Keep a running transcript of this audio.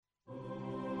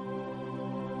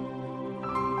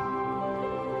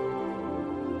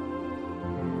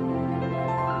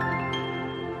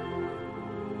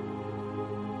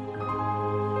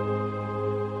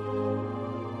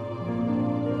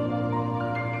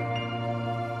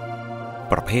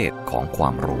ประเภทของควา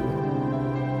มรู้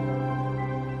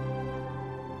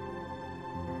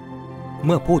เ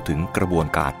มื่อพูดถึงกระบวน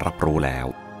การรับรู้แล้ว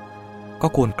ก็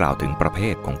ควรกล่าวถึงประเภ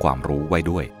ทของความรู้ไว้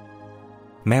ด้วย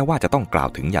แม้ว่าจะต้องกล่าว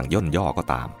ถึงอย่างย่นย่อก็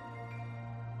ตาม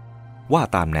ว่า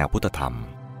ตามแนวพุทธธรรม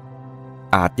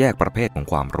อาจแยกประเภทของ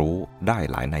ความรู้ได้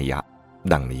หลายนัยยะ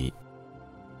ดังนี้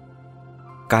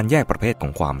การแยกประเภทขอ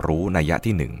งความรู้นัยยะ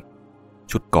ที่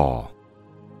1ชุดก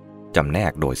จำแน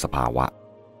กโดยสภาวะ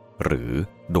หรือ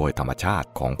โดยธรรมชาติ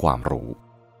ของความรู้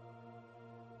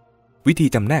วิธี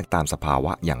จำแนกตามสภาว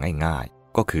ะอย่างง่าย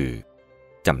ๆก็คือ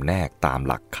จำแนกตาม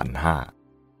หลักขันธ์ห้า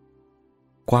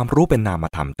ความรู้เป็นนาม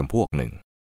ธรรมจำพวกหนึ่ง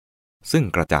ซึ่ง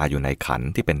กระจายอยู่ในขันธ์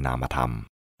ที่เป็นนามธรรม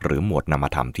หรือหมวดนาม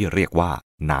ธรรมที่เรียกว่า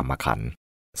นามขันธ์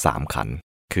3ขันธ์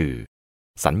คือ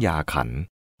สัญญาขันธ์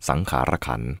สังขาร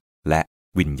ขันธ์และ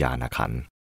วิญญาณขันธ์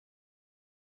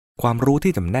ความรู้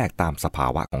ที่จำแนกตามสภา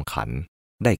วะของขันธ์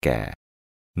ได้แก่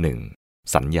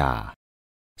 1. สัญญา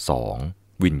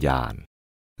 2. วิญญาณ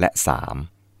และ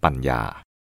 3. ปัญญา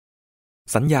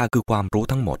สัญญาคือความรู้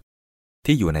ทั้งหมด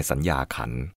ที่อยู่ในสัญญาขั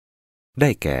นธ์ได้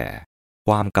แก่ค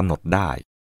วามกำหนดได้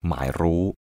หมายรู้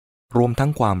รวมทั้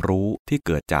งความรู้ที่เ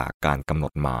กิดจากการกำหน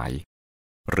ดหมาย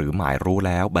หรือหมายรู้แ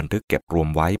ล้วบันทึกเก็บรวม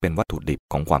ไว้เป็นวัตถุดิบ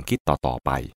ของความคิดต่อไ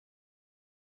ป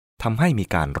ทำให้มี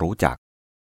การรู้จัก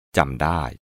จำได้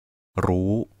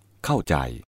รู้เข้าใจ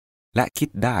และคิด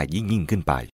ได้ยิ่งขึ้น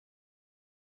ไป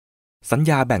สัญ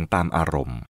ญาแบ่งตามอารม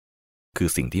ณ์คือ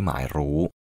สิ่งที่หมายรู้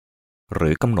หรื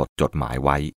อกำหนดจดหมายไ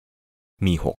ว้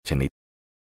มี6ชนิด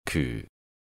คือ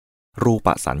รูป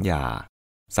สัญญา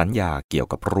สัญญาเกี่ยว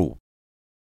กับรูป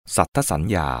สัทธสัญ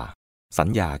ญาสัญ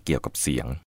ญาเกี่ยวกับเสียง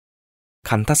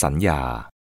คันธสัญญา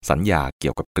สัญญาเกี่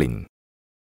ยวกับกลิ่น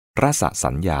รส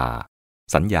สัญญา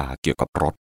สัญญาเกี่ยวกับร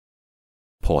ส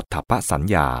โผฏฐัพพสัญ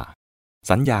ญา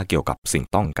สัญญาเกี่ยวกับสิ่ง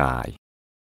ต้องกาย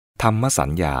ธัมมสั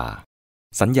ญญา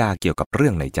สัญญาเกี่ยวกับเรื่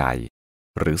องในใจ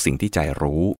หรือสิ่งที่ใจ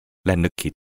รู้และนึกคิ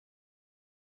ด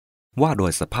ว่าโด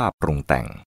ยสภาพปรุงแต่ง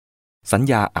สัญ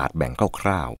ญาอาจแบ่งค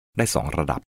ร่าวๆได้2ระ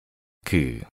ดับคื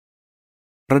อ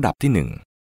ระดับที่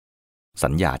1สั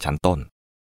ญญาชั้นต้น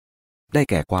ได้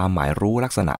แก่ความหมายรู้ลั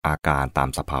กษณะอาการตาม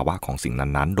สภาวะของสิ่ง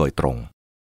นั้นๆโดยตรง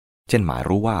เช่นหมาย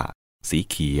รู้ว่าสี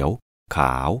เขียวข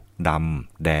าวด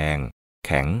ำแดงแ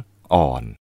ข็งอ่อน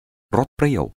รสเป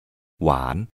รี้ยวหวา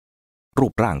นรู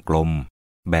ปร่างกลม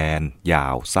แบนยา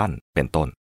วสั้นเป็นต้น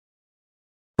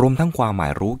รวมทั้งความหมา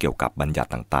ยรู้เกี่ยวกับบัญญัติ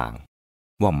ต่าง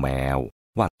ๆว่าแมว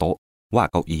ว่าโต๊ะว่า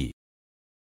เก้าอี้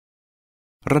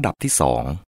ระดับที่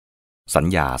2สัญ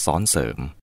ญาซ้อนเสริม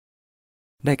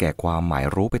ได้แก่ความหมาย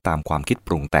รู้ไปตามความคิดป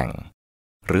รุงแต่ง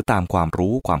หรือตามความ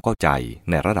รู้ความเข้าใจ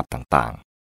ในระดับต่าง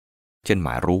ๆเช่นหม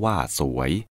ายรู้ว่าสว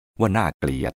ยว่าน่าเก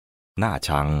ลียดน่า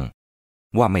ชัง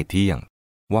ว่าไม่เที่ยง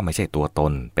ว่าไม่ใช่ตัวต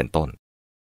นเป็นต้น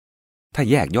ถ้า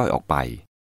แยกย่อยออกไป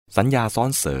สัญญาซ้อน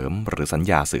เสริมหรือสัญ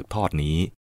ญาสืบทอดนี้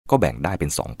ก็แบ่งได้เป็น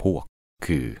2พวก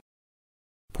คือ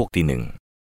พวกที่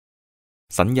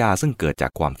1สัญญาซึ่งเกิดจา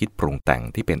กความคิดปรุงแต่ง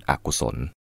ที่เป็นอกุศล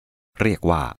เรียก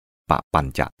ว่าปปัญ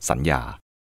จสัญญา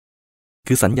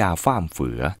คือสัญญาฟ่ามเฟื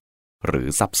อหรือ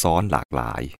ซับซ้อนหลากหล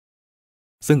าย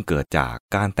ซึ่งเกิดจาก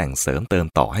การแต่งเสริมเติม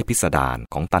ต่อให้พิสดาร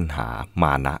ของตัณหาม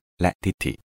านะและทิฏ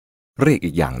ฐิเรียก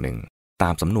อีกอย่างหนึ่งตา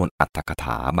มสำนวนอรรถกถ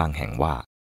าบางแห่งว่า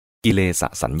กิเลส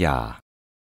สัญญา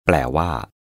แปลว่า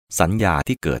สัญญา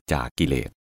ที่เกิดจากกิเล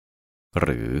สห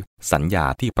รือสัญญา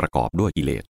ที่ประกอบด้วยกิเ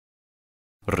ลส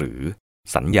หรือ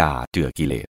สัญญาเจือกิ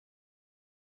เลส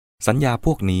สัญญาพ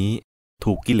วกนี้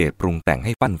ถูกกิเลสปรุงแต่งใ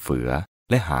ห้ฟั่นเฟือ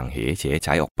และห่างเหเฉยฉ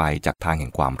ายออกไปจากทางแห่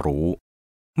งความรู้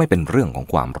ไม่เป็นเรื่องของ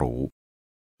ความรู้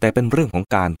แต่เป็นเรื่องของ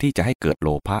การที่จะให้เกิดโล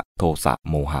ภะโทสะ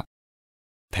โมหะ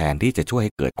แทนที่จะช่วยใ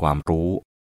ห้เกิดความรู้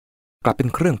กลับเป็น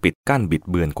เครื่องปิดกั้นบิด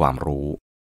เบือนความรู้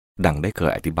ดังได้เค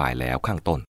ยอธิบายแล้วข้าง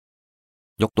ต้น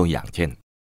ยกตัวอย่างเช่น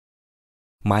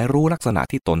หมายรู้ลักษณะ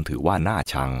ที่ตนถือว่าน่า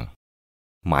ชัง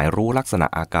หมายรู้ลักษณะ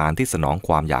อาการที่สนองค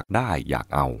วามอยากได้อยาก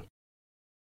เอา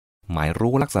หมาย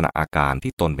รู้ลักษณะอาการ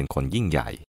ที่ตนเป็นคนยิ่งใหญ่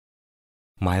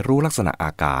หมายรู้ลักษณะอ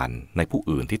าการในผู้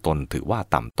อื่นที่ตนถือว่า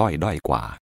ต่ำต้อยด้อยกว่า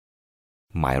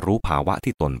หมายรู้ภาวะ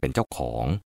ที่ตนเป็นเจ้าของ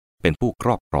เป็นผู้คร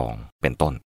อบครองเป็น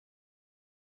ต้น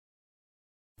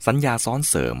สัญญาซ้อน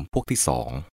เสริมพวกที่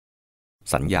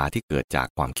2สัญญาที่เกิดจาก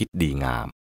ความคิดดีงาม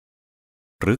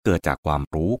หรือเกิดจากความ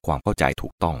รู้ความเข้าใจถู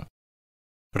กต้อง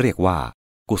เรียกว่า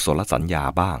กุศลสัญญา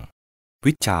บ้าง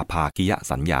วิชชาภาคิย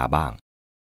สัญญาบ้าง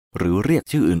หรือเรียก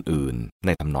ชื่ออื่นๆใน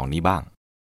ทำนองนี้บ้าง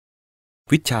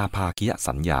วิชชาภาคิย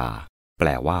สัญญาแปล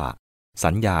ว่า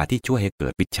สัญญาที่ช่วยให้เกิ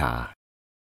ดวิชชา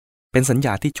เป็นสัญญ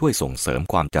าที่ช่วยส่งเสริม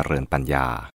ความเจริญปัญญา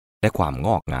และความง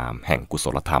อกงามแห่งกุศ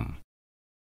ลธรรม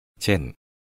เช่น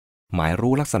หมาย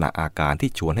รู้ลักษณะอาการที่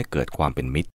ชวนให้เกิดความเป็น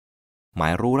มิตร หมา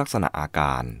ยรู้ลักษณะอาก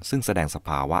ารซึ่งแสดงสภ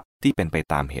าวะที่เป็นไป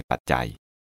ตามเหตุปัจจัย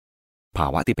ภา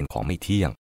วะที่เป็นของไม่เที่ย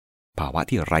งภาวะ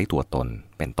ที่ไร้ตัวตน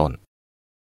เป็นต้น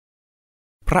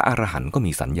พระอรหันต์ก็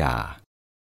มีสัญญา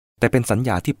แต่เป็นสัญญ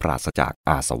าที่ปราศจาก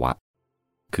อาสวะ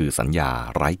คือสัญญา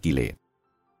ไร้กิเลส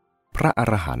พระอ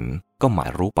รหันต์ก็หมา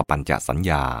ยรู้ปปัญจสัญ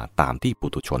ญาตามที่ปุ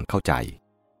ถุชนเข้าใจ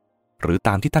หรือต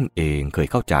ามที่ท่านเองเคย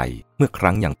เข้าใจเมื่อค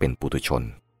รั้งยังเป็นปุถุชน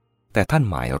แต่ท่าน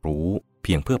หมายรู้เ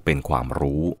พียงเพื่อเป็นความ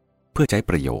รู้เพื่อใช้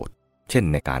ประโยชน์เช่น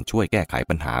ในการช่วยแก้ไข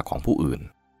ปัญหาของผู้อื่น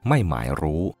ไม่หมาย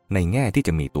รู้ในแง่ที่จ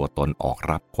ะมีตัวตนออก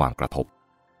รับความกระทบ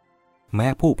แม้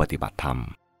ผู้ปฏิบัติธรรม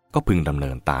ก็พึงดำเนิ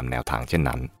นตามแนวทางเช่น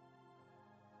นั้น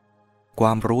คว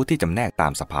ามรู้ที่จำแนกตา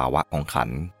มสภาวะของขัน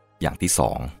ธ์อย่างที่ส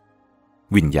อง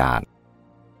วิญญาณ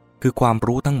คือความ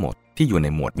รู้ทั้งหมดที่อยู่ใน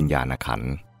หมวดวิญญาณขัน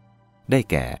ธ์ได้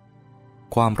แก่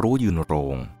ความรู้ยืนโร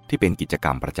งที่เป็นกิจกร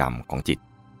รมประจำของจิต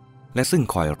และซึ่ง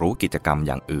คอยรู้กิจกรรมอ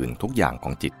ย่างอื่นทุกอย่างข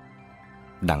องจิต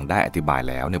ดังได้อธิบาย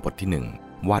แล้วในบทที่หนึ่ง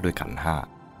ว่าด้วยขันธ์ห้า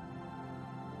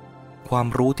ความ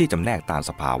รู้ที่จำแนกตาม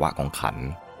สภาวะของขันธ์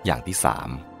อย่างที่สาม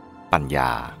ปัญญ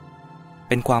าเ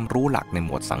ป็นความรู้หลักในหม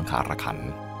วดสังขารขันธ์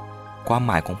ความห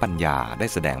มายของปัญญาได้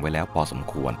แสดงไว้แล้วพอสม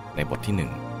ควรในบทที่หนึ่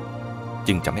ง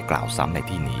จึงจะไม่กล่าวซ้ำใน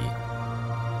ที่นี้